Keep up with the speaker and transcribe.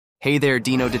Hey there,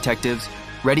 Dino detectives.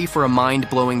 Ready for a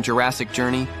mind-blowing Jurassic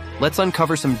journey? Let's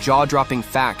uncover some jaw-dropping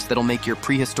facts that'll make your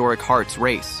prehistoric hearts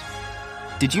race.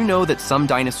 Did you know that some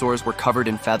dinosaurs were covered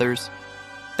in feathers?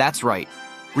 That's right.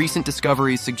 Recent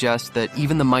discoveries suggest that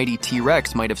even the mighty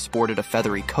T-Rex might have sported a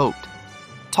feathery coat.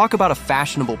 Talk about a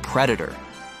fashionable predator.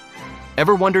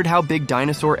 Ever wondered how big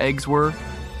dinosaur eggs were?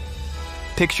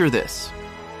 Picture this.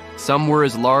 Some were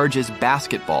as large as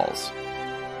basketballs.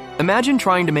 Imagine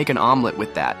trying to make an omelet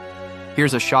with that.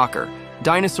 Here's a shocker.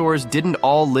 Dinosaurs didn't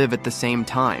all live at the same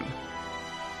time.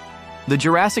 The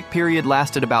Jurassic period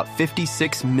lasted about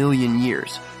 56 million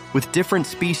years, with different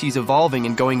species evolving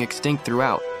and going extinct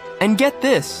throughout. And get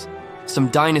this, some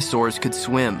dinosaurs could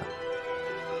swim.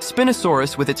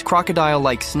 Spinosaurus, with its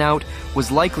crocodile-like snout,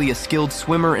 was likely a skilled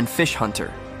swimmer and fish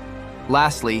hunter.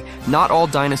 Lastly, not all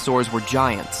dinosaurs were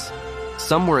giants.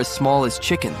 Some were as small as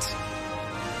chickens.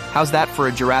 How's that for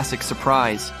a Jurassic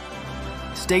surprise?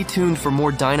 Stay tuned for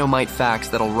more dynamite facts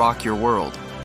that'll rock your world.